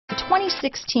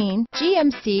2016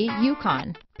 GMC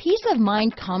Yukon. Peace of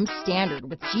mind comes standard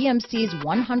with GMC's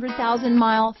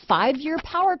 100,000-mile, 5-year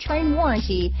powertrain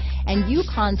warranty and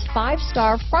Yukon's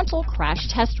 5-star frontal crash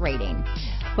test rating.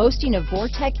 Boasting a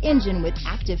Vortec engine with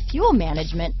active fuel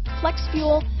management, flex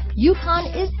fuel, Yukon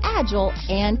is agile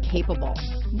and capable.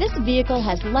 This vehicle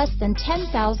has less than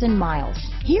 10,000 miles.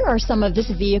 Here are some of this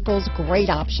vehicle's great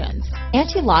options: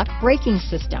 anti-lock braking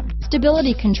system,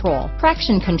 stability control,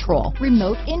 traction control,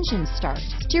 remote engine start,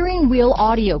 steering wheel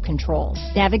audio controls,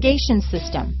 navigation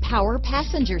system, power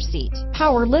passenger seat,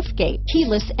 power liftgate,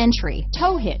 keyless entry,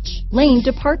 tow hitch, lane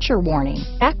departure warning,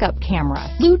 backup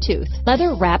camera, Bluetooth,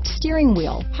 leather-wrapped steering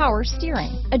wheel, power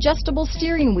steering, adjustable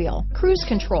steering wheel, cruise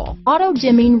control,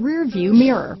 auto-dimming rear view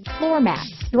mirror, floor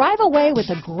mats. Drive away with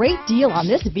a great deal on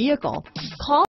this vehicle. Call